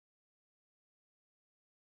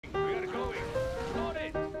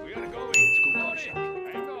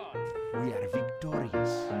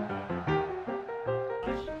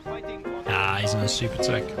Ah, he's on a super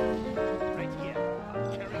tech. I'm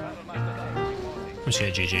just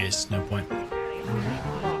gonna GG's, no point.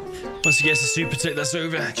 Once he gets the super tech, that's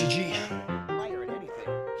over. GG.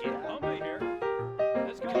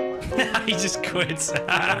 He just quits.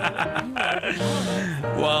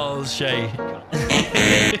 Well, Shaye.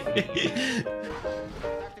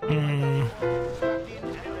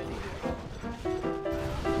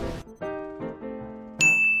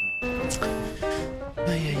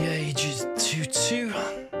 Yeah, just 2-2.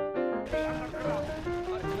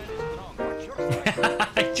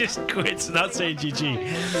 I just quits, not saying GG.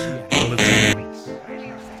 All the time.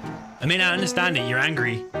 I mean, I understand it. You're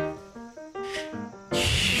angry.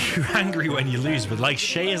 You're angry when you lose, but like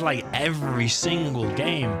Shaye is like every single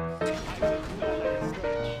game.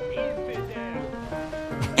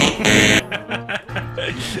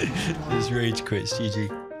 This rage quits, GG.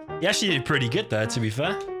 He actually did pretty good there, to be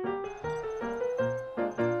fair.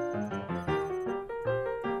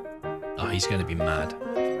 Oh, he's gonna be mad.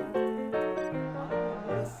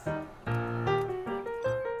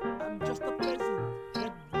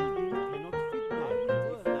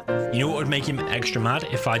 You know what would make him extra mad?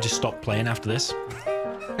 If I just stopped playing after this.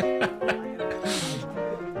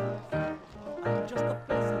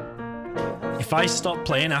 If I stopped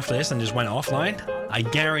playing after this and just went offline, I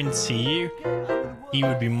guarantee you he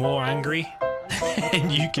would be more angry than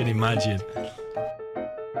you can imagine.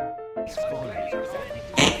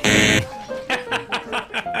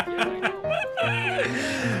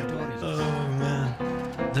 Oh man.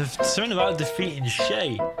 There's something about defeating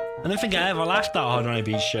Shaye. I don't think I ever laughed that hard when I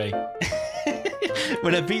beat Shaye.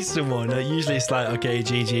 When I beat someone, usually it's like, okay,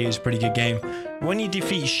 GG, it was a pretty good game. When you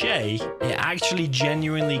defeat Shaye, it actually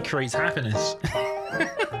genuinely creates happiness.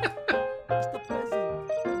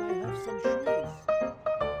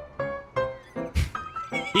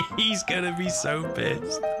 He's gonna be so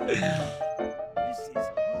pissed.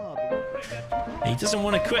 He doesn't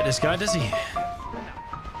want to quit, this guy, does he?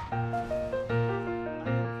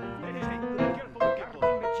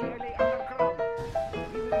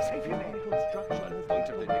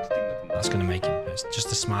 That's gonna make him pissed.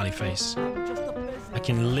 Just a smiley face. I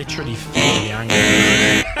can literally feel the anger.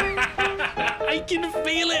 I can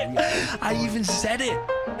feel it. I even said it.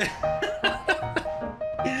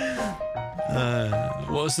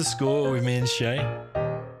 What was the score with me and Shaye?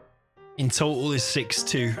 In total is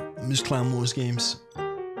 6-2. Just Clan Wars games.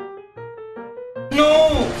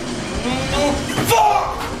 No! No!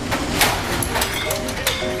 Fuck!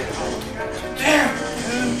 Damn!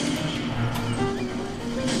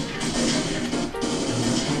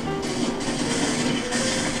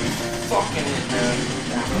 Fucking it, man.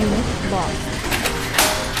 Unit lost.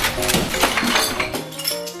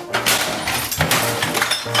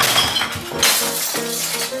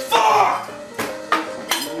 Fuck!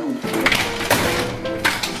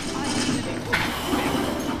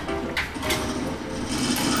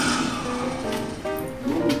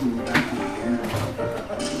 Unit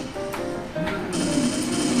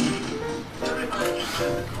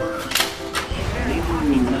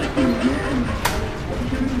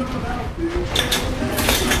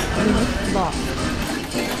lost.